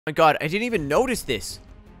My god, I didn't even notice this.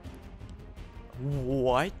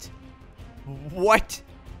 What? What?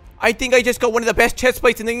 I think I just got one of the best chest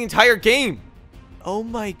plates in the entire game. Oh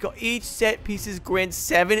my god, each set pieces grant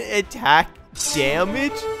 7 attack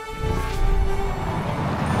damage?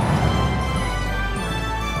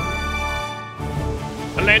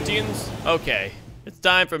 Atlanteans, okay, it's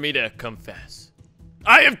time for me to confess.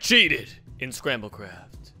 I have cheated in Scramble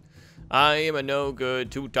Craft. I am a no-good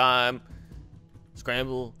 2-time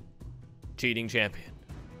Scramble cheating champion.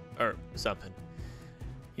 Or something.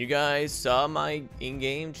 You guys saw my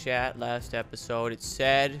in-game chat last episode. It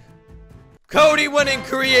said, Cody went in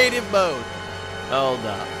creative mode. Hold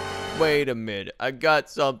up. Wait a minute. I got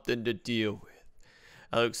something to deal with.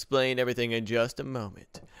 I'll explain everything in just a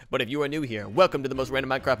moment. But if you are new here, welcome to the most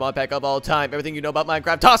random Minecraft mod pack of all time. Everything you know about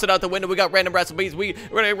Minecraft, toss it out the window. We got random recipes. We're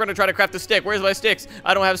gonna try to craft a stick. Where's my sticks?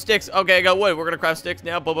 I don't have sticks. Okay, I got wood. We're gonna craft sticks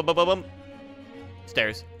now. Boom, boom, boom, boom, boom.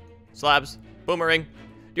 Stairs. Slabs. Boomerang. Do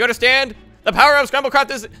you understand? The power of Scramble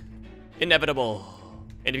Craft is inevitable.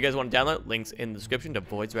 And if you guys want to download, links in the description to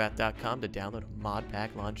voidswrath.com to download a mod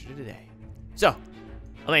pack launcher today. So,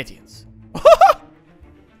 Atlanteans.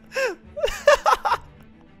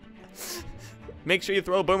 Make sure you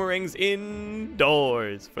throw boomerangs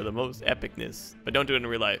indoors for the most epicness, but don't do it in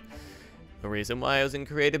real life. The reason why I was in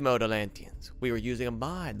creative mode, Atlanteans, we were using a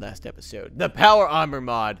mod last episode, the Power Armor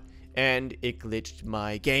mod, and it glitched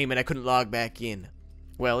my game and I couldn't log back in.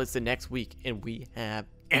 Well, it's the next week and we have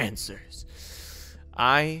answers.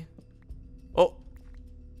 I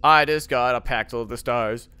just got a pack full of the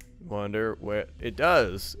stars. Wonder what it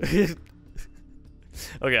does.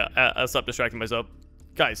 Okay, I'll stop distracting myself.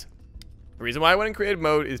 Guys, the reason why I went in creative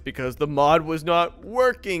mode is because the mod was not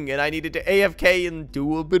working and I needed to AFK and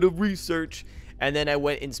do a bit of research. And then I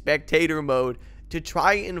went in spectator mode to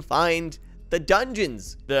try and find the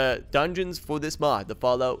dungeons. The dungeons for this mod, the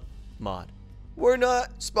Fallout mod, were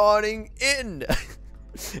not spawning in.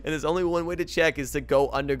 And there's only one way to check is to go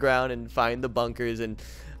underground and find the bunkers. And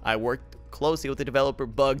I worked closely with the developer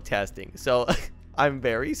bug testing. So I'm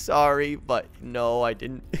very sorry, but no, I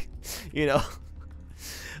didn't, you know.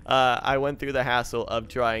 I went through the hassle of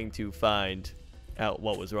trying to find out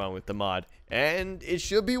what was wrong with the mod. And it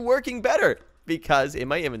should be working better because in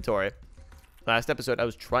my inventory, last episode, I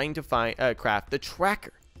was trying to find craft the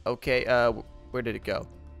tracker. Okay, where did it go?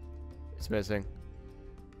 It's missing.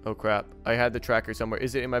 Oh crap, I had the tracker somewhere.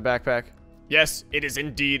 Is it in my backpack? Yes, it is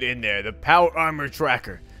indeed in there, the Power Armor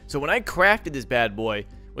Tracker. So when I crafted this bad boy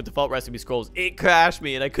with the default recipe scrolls, it crashed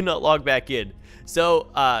me and I could not log back in. So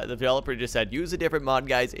the developer just said, use a different mod,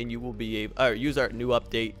 guys, and you will be able, or use our new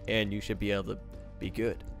update and you should be able to be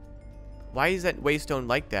good. Why is that waystone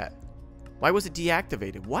like that? Why was it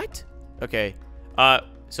deactivated? What? Okay,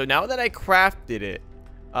 so now that I crafted it,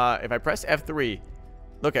 if I press F3,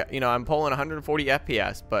 look at, I'm pulling 140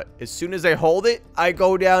 FPS, but as soon as I hold it, I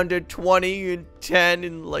go down to 20 and 10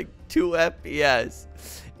 and like 2 FPS.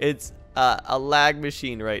 It's a lag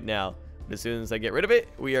machine right now. But as soon as I get rid of it,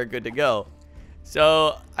 we are good to go.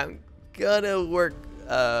 So I'm gonna work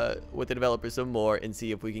with the developer some more and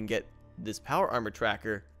see if we can get this Power Armor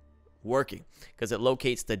Tracker working, because it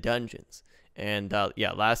locates the dungeons. And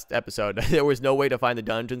yeah, last episode there was no way to find the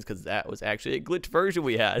dungeons because that was actually a glitch version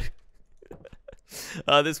we had.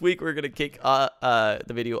 This week we're gonna kick the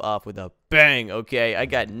video off with a bang. Okay, I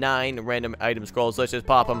got 9 random item scrolls. Let's just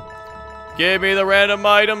pop them. Give me the random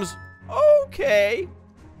items. Okay.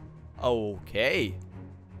 Okay.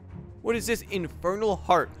 What is this? Infernal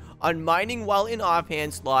Heart. On mining while in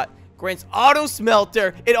offhand slot grants auto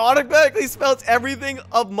smelter. It automatically smelts everything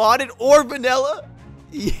of modded or vanilla.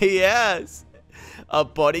 Yes. A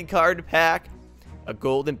buddy card pack. A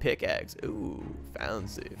golden pickaxe. Ooh,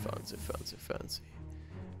 fancy, fancy, fancy, fancy.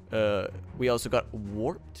 We also got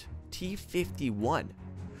warped T51.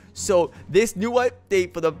 So this new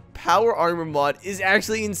update for the Power Armor mod is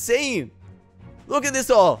actually insane. Look at this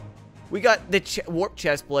all. We got the warp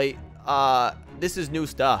chest plate. This is new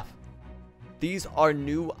stuff. These are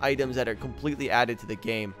new items that are completely added to the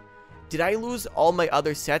game. Did I lose all my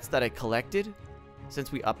other sets that I collected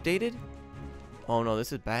since we updated? Oh no,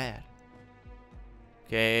 this is bad.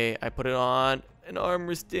 Okay, I put it on an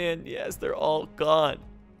armor stand. Yes, they're all gone.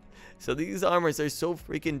 So these armors are so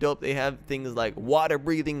freaking dope. They have things like water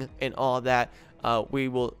breathing and all that. We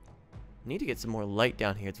will need to get some more light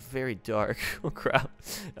down here. It's very dark. Oh crap.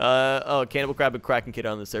 Oh, Cannibal Crab and Kraken Kid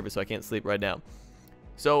on the server, so I can't sleep right now.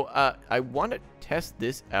 So I want to test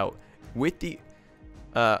this out with the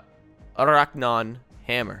Arachnon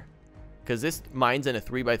hammer, because this mines in a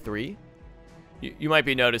 3x3. You might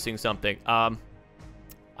be noticing something.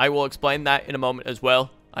 I will explain that in a moment as well.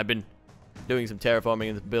 I've been doing some terraforming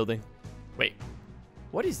in this building. Wait,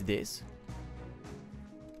 what is this?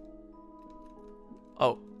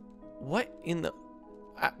 Oh, what in the...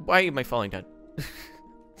 why am I falling down?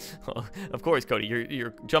 Well, of course, Cody,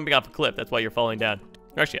 you're jumping off a cliff. That's why you're falling down.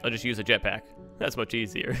 Actually, I'll just use a jetpack. That's much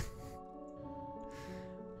easier.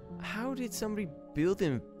 How did somebody build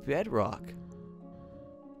in bedrock?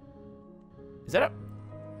 Is that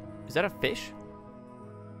a fish?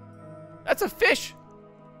 That's a fish!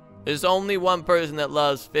 There's only one person that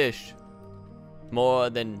loves fish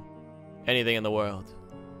more than anything in the world.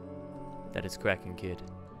 That is Kraken Kid.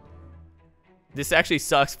 This actually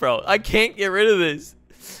sucks, bro. I can't get rid of this.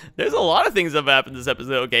 There's a lot of things that have happened this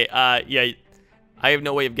episode. Okay, yeah. I have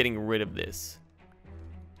no way of getting rid of this.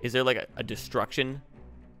 Is there like a destruction?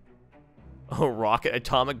 A rocket,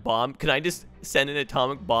 atomic bomb? Can I just send an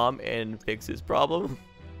atomic bomb and fix this problem?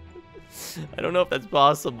 I don't know if that's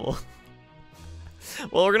possible.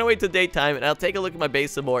 Well, we're gonna wait till daytime, and I'll take a look at my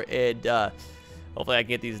base some more, and hopefully I can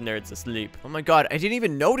get these nerds to sleep. Oh my god, I didn't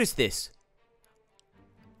even notice this.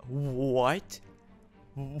 What?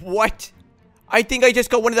 What? I think I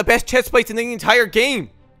just got one of the best chest plates in the entire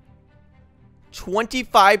game.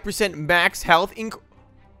 25% max health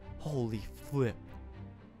holy flip.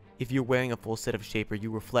 If you're wearing a full set of Shaper,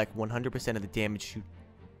 you reflect 100% of the damage you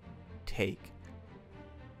take.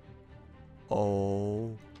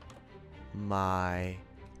 Oh my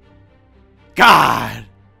god.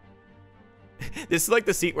 This is like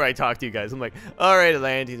the seat where I talk to you guys. I'm like, alright,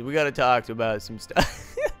 Atlanteans, we gotta talk about some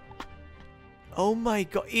stuff. Oh my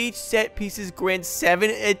god, each set pieces grant 7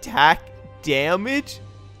 attack damage?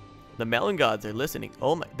 The melon gods are listening.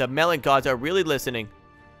 Oh my, the melon gods are really listening.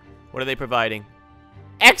 What are they providing?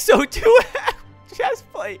 Exo 2 chest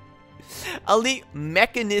plate. Elite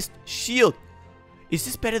Mechanist shield. Is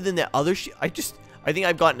this better than the other shield? I think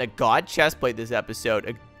I've gotten a god chest plate this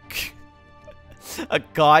episode. A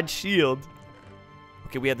god shield.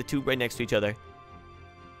 Okay, we have the two right next to each other.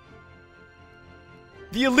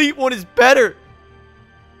 The elite one is better.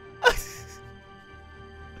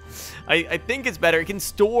 I think it's better. It can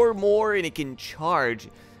store more and it can charge.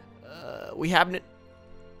 We have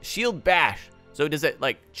shield bash. So does it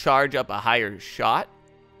like charge up a higher shot?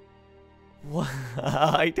 What?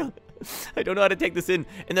 I don't know how to take this in.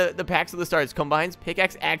 And the packs of the stars combines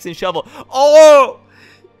pickaxe, axe, and shovel. Oh!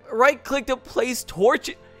 Right click to place torch.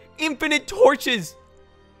 Infinite torches.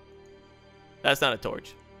 That's not a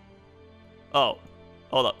torch. Oh,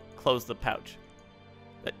 hold up. Close the pouch.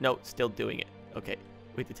 No, still doing it. Okay,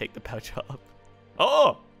 we have to take the pouch off.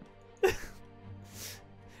 Oh! And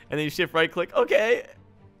then you shift right click. Okay.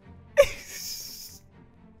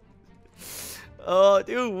 Oh,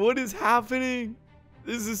 dude, what is happening?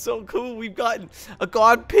 This is so cool. We've gotten a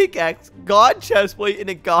god pickaxe, god chestplate, and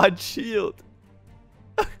a god shield.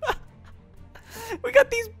 We got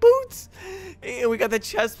these boots, and we got the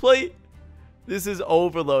chestplate. This is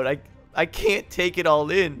overload. I can't take it all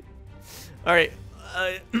in. All right,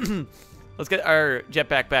 let's get our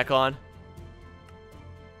jetpack back on.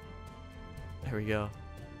 There we go.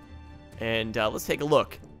 And let's take a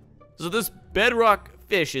look. So this bedrock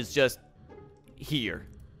fish is just here.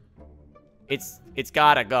 It's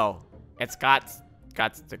gotta go. It's got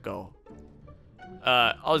to go.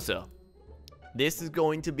 Also, this is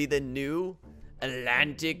going to be the new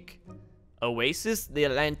Atlantic Oasis, the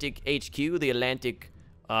Atlantic HQ, the Atlantic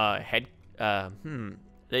the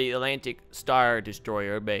Atlantic Star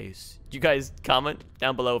Destroyer base. You guys comment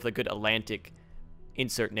down below if a good Atlantic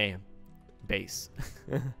insert name base.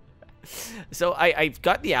 So I've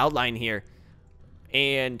got the outline here,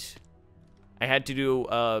 and I had to do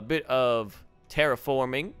a bit of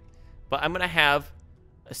terraforming, but I'm gonna have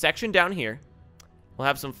a section down here. We'll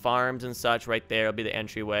have some farms and such right there. It'll be the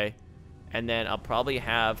entryway, and then I'll probably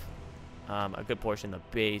have a good portion of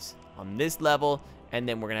the base on this level, and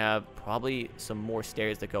then we're gonna have probably some more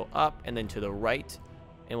stairs that go up and then to the right,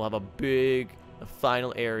 and we'll have a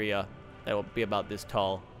final area that will be about this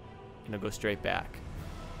tall, and it'll go straight back.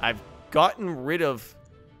 I've gotten rid of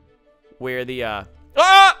where the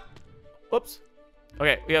whoops.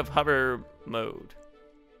 Okay, we have hover mode.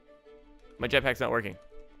 My jetpack's not working.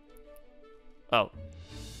 Oh,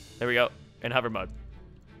 there we go. And hover mode.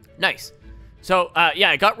 Nice. So, yeah,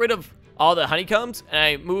 I got rid of all the honeycombs, and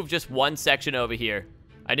I moved just one section over here.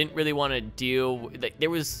 I didn't really want to deal... There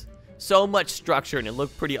was so much structure, and it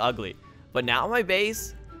looked pretty ugly. But now my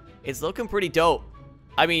base, it's looking pretty dope.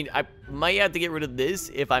 I mean, I might have to get rid of this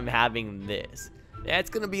if I'm having this. That's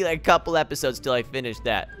going to be like a couple episodes till I finish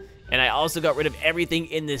that. And I also got rid of everything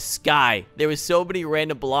in the sky. There was so many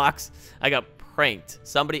random blocks. I got pranked.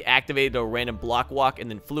 Somebody activated a random block walk and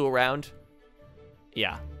then flew around.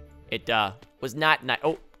 Yeah. It was not nice.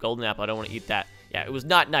 Oh, golden apple. I don't want to eat that. Yeah, it was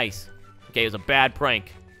not nice. Okay, it was a bad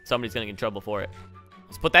prank. Somebody's gonna get in trouble for it.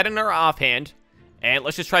 Let's put that in our offhand, and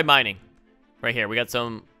let's just try mining. Right here, we got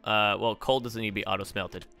some. Well, coal doesn't need to be auto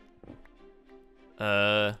smelted.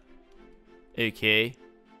 Okay.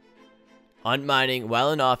 Unmining while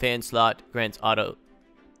an offhand slot grants auto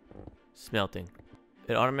smelting.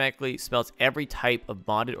 It automatically smelts every type of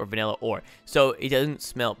modded or vanilla ore. So it doesn't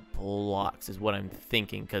smelt blocks is what I'm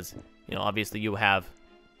thinking, because, you know, obviously you have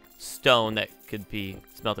stone that could be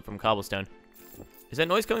smelted from cobblestone. Is that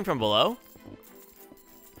noise coming from below?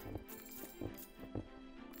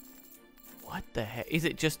 What the heck? Is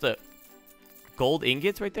it just the gold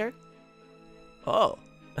ingots right there? Oh.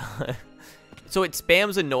 So it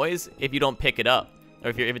spams a noise if you don't pick it up, or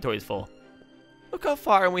if your inventory is full. Look how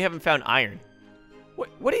far and we haven't found iron.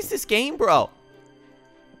 What is this game, bro?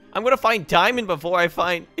 I'm gonna find diamond before I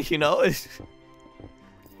find, you know?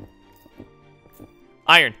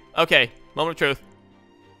 Iron. Okay, moment of truth.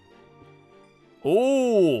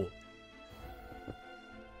 Ooh.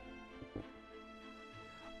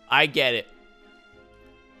 I get it.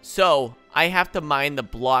 So, I have to mine the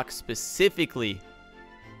block specifically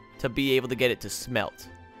to be able to get it to smelt.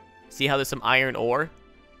 See how there's some iron ore?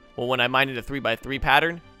 Well, when I mined a 3x3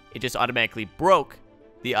 pattern, it just automatically broke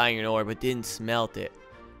the iron ore, but didn't smelt it.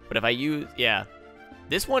 But if I use, yeah,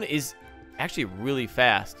 this one is actually really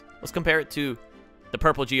fast. Let's compare it to the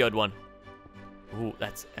purple geode one. Ooh,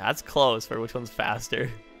 that's close for which one's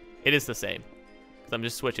faster. It is the same, because I'm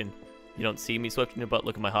just switching. You don't see me switching it, but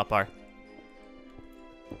look at my hotbar.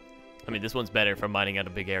 I mean, this one's better for mining out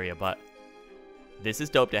a big area, but this is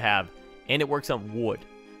dope to have, and it works on wood.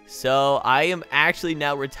 So I am actually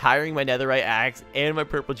now retiring my netherite axe and my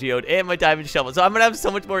purple geode and my diamond shovel. So I'm gonna have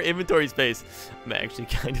so much more inventory space. I'm actually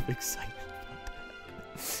kind of excited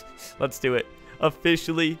about that. Let's do it.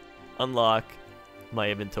 Officially unlock my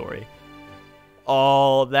inventory.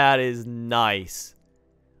 Oh, that is nice.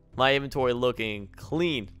 My inventory looking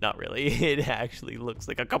clean. Not really. It actually looks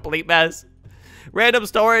like a complete mess. Random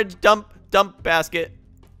storage, dump basket.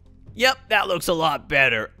 Yep, that looks a lot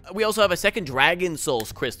better. We also have a second dragon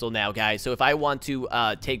souls crystal now, guys. So if I want to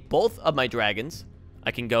take both of my dragons,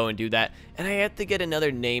 I can go and do that. And I have to get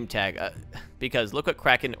another name tag because look what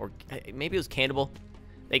Kraken, or maybe it was Cannibal.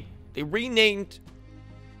 They renamed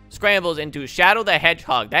Scrambles into Shadow the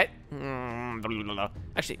Hedgehog. That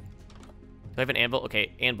actually, do I have an anvil?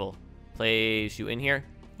 Okay, anvil. Place you in here.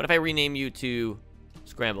 What if I rename you to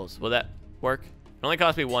Scrambles? Will that work? It only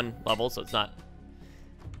cost me 1 level, so it's not.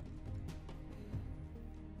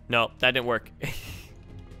 No, that didn't work.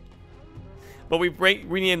 But we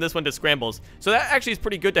renamed this one to Scrambles. So that actually is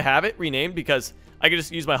pretty good to have it renamed, because I can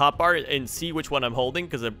just use my hotbar and see which one I'm holding,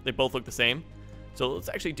 because they both look the same. So let's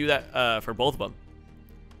actually do that for both of them.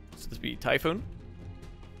 So this be Typhoon.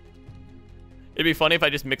 It'd be funny if I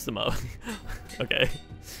just mix them up. Okay.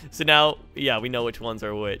 So now, yeah, we know which ones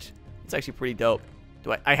are which. It's actually pretty dope.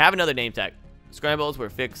 I have another name tag. Scrambles, we're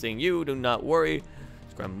fixing you. Do not worry.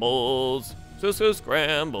 Scrambles. So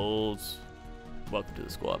Scrambles. Welcome to the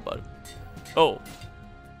squad, bud. Oh.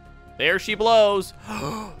 There she blows.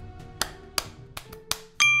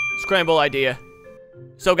 Scramble idea.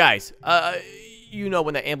 So, guys, you know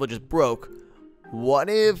when the anvil just broke. What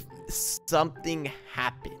if something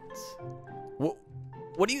happens?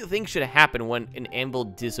 What do you think should happen when an anvil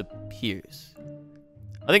disappears?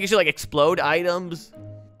 I think it should, like, explode items.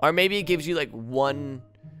 Or maybe it gives you, like, one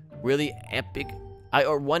really epic...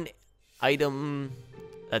 or one item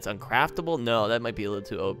that's uncraftable? No, that might be a little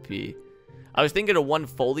too OP. I was thinking of one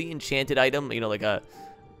fully enchanted item, you know, like a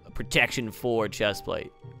protection 4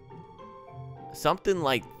 chestplate. Something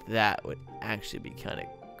like that would actually be kind of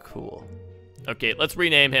cool. Okay, let's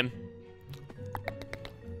rename him.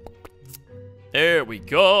 There we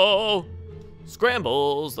go.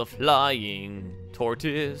 Scrambles the flying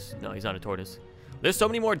tortoise. No, he's not a tortoise. There's so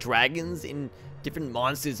many more dragons and different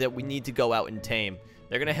monsters that we need to go out and tame.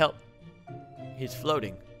 They're gonna help. He's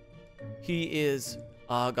floating. He is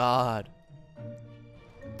a god.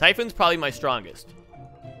 Typhoon's probably my strongest.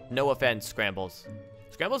 No offense, Scrambles.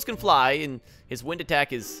 Scrambles can fly, and his wind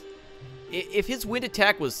attack is... If his wind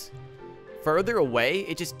attack was further away,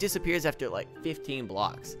 it just disappears after like 15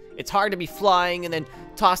 blocks. It's hard to be flying and then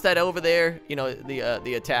toss that over there, you know,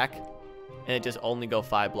 the attack, and it just only go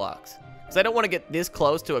 5 blocks. Because I don't want to get this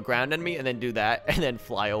close to a ground enemy and then do that and then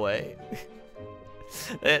fly away.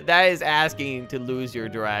 That is asking to lose your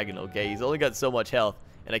dragon, okay? He's only got so much health,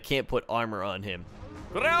 and I can't put armor on him.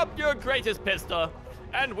 Grab your greatest pistol,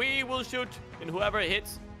 and we will shoot, and whoever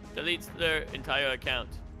hits deletes their entire account.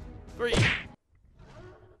 3.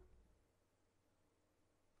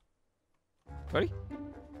 Cody?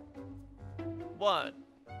 What?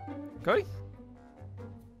 Cody?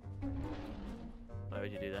 Why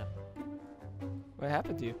would you do that? What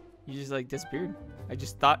happened to you? You just like disappeared. I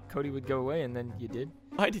just thought Cody would go away, and then you did.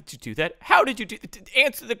 Why did you do that? How did you do?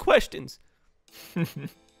 Answer the questions.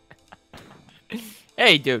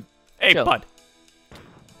 Hey, dude. Hey, Chill. bud.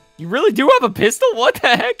 You really do have a pistol? What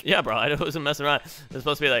the heck? Yeah, bro. I wasn't messing around. It's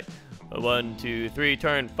supposed to be like 1, 2, 3,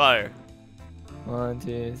 turn, fire. 1,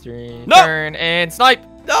 2, 3, No! turn, and snipe.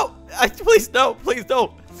 No, please don't. Please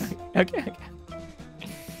don't. Okay.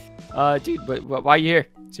 Dude, but why are you here?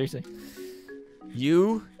 Seriously.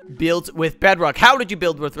 You built with bedrock. How did you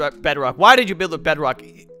build with bedrock? Why did you build with bedrock?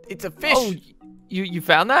 It's a fish. Oh, you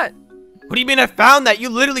found that? What do you mean I found that? You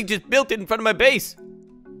literally just built it in front of my base.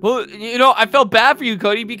 Well, you know, I felt bad for you,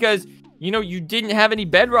 Cody, because, you know, you didn't have any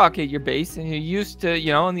bedrock at your base, and you used to,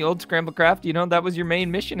 you know, in the old Scramble Craft, you know, that was your main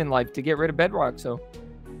mission in life, to get rid of bedrock, so.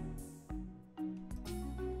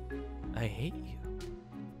 I hate you.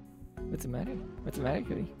 What's the matter? What's the matter,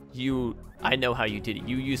 Cody? I know how you did it.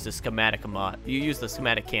 You used the schematic mod. You used the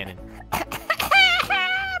schematic cannon.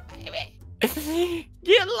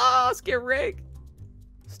 Get lost, get rigged.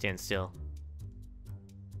 Stand still.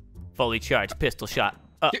 Fully charged pistol shot.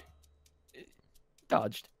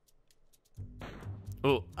 Dodged.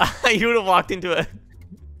 Ooh, you would have walked into it.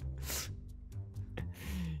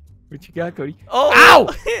 What you got, Cody? Oh! Ow!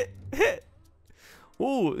 Hit.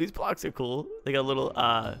 Ooh, these blocks are cool. They got a little,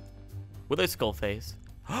 with a skull face.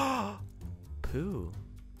 Pooh.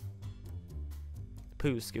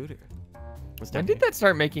 Pooh scooter. What's When down did that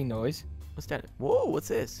start making noise? What's that? Whoa, what's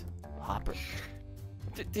this? Hopper.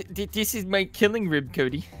 This is my killing rib,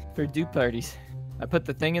 Cody, for dupe parties. I put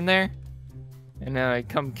the thing in there, and then I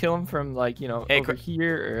come kill them from, like, you know, over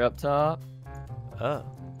here or up top. Oh.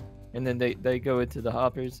 And then they go into the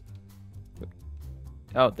hoppers.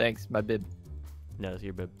 Oh, thanks, my bib. No, it's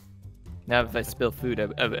your bib. Now if I spill food,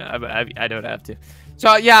 I don't have to.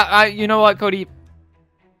 So yeah, you know what, Cody?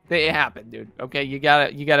 It happened, dude. Okay, you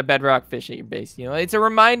got a bedrock fish at your base. You know, it's a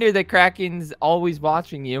reminder that Kraken's always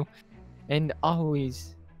watching you, and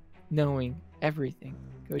always knowing everything.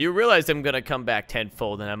 Cody. You realize I'm gonna come back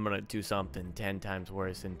tenfold, and I'm gonna do something 10 times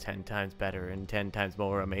worse, and 10 times better, and 10 times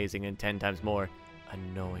more amazing, and 10 times more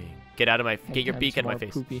annoying. Get out of my, get your beak out of my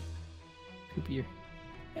face. Poopy. Poopier.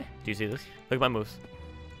 Do you see this? Look at my moves.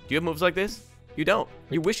 Do you have moves like this? You don't.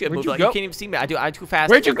 You wish you had moves like go? you can't even see me. I'm too fast.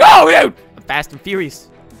 Where'd you go, dude? I'm fast and furious.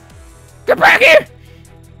 Get back here!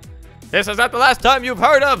 This is not the last time you've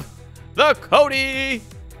heard of the Cody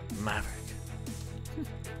Maverick.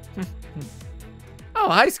 Oh,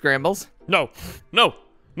 hi, Scrambles. No, no,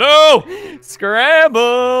 no!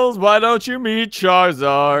 Scrambles, why don't you meet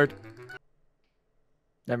Charizard?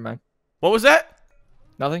 Never mind. What was that?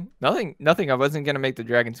 Nothing. I wasn't gonna make the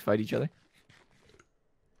dragons fight each other.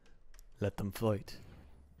 Let them fight.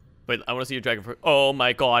 Wait, I want to see your dragon first. Oh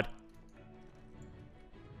my god.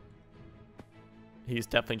 He's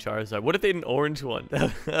definitely Charizard. What if they had an orange one?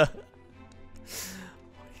 What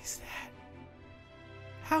is that?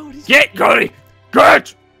 How did Get, Cody!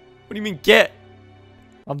 Get! What do you mean get?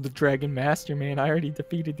 I'm the dragon master, man. I already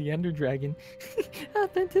defeated the ender dragon.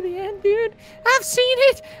 Up into the end, dude. I've seen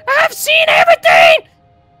it! I've seen everything!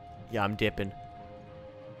 Yeah, I'm dipping.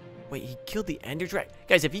 Wait, he killed the ender dragon?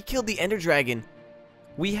 Guys, if he killed the ender dragon,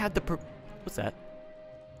 we had the what's that?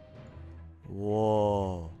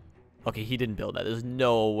 Whoa. Okay, he didn't build that. There's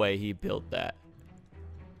no way he built that.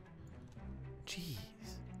 Jeez.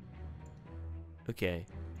 Okay.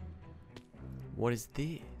 What is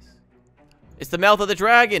this? It's the mouth of the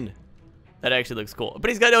dragon. That actually looks cool. But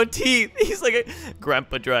he's got no teeth. He's like a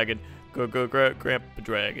grandpa dragon. Go, grandpa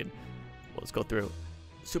dragon. Well, let's go through.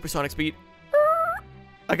 Supersonic speed.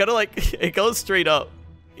 I gotta like, it goes straight up.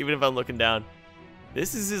 Even if I'm looking down.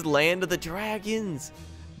 This is his land of the dragons.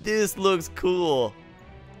 This looks cool.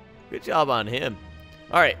 Good job on him.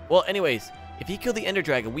 Alright, well anyways, if he killed the ender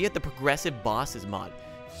dragon, we have the progressive bosses mod.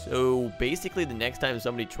 So basically the next time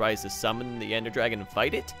somebody tries to summon the ender dragon and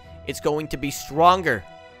fight it, it's going to be stronger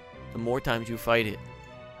the more times you fight it.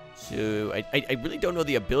 So I really don't know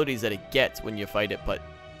the abilities that it gets when you fight it, but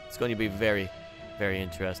it's going to be very, very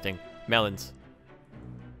interesting. Melons.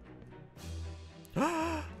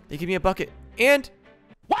 They give me a bucket. And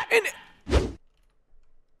what? And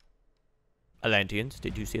Atlanteans,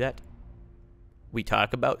 did you see that? We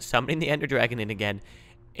talk about summoning the ender dragon in again,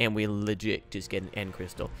 and we legit just get an end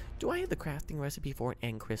crystal. Do I have the crafting recipe for an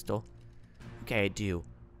end crystal? Okay, I do.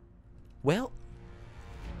 Well,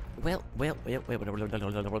 I'll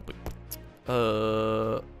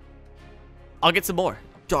get some more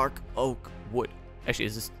dark oak wood. Actually,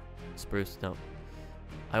 is this spruce? No.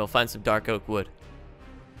 I will find some dark oak wood.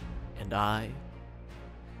 And I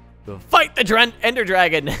will fight the Ender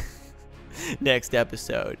Dragon next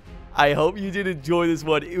episode. I hope you did enjoy this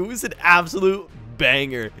one. It was an absolute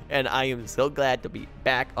banger. And I am so glad to be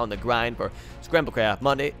back on the grind for Scramble Craft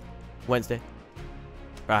Monday, Wednesday,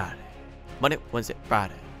 Friday. Monday, Wednesday,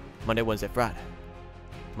 Friday. Monday, Wednesday, Friday.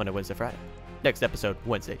 Monday, Wednesday, Friday. Next episode,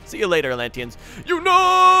 Wednesday. See you later, Atlanteans.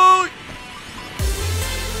 Unite!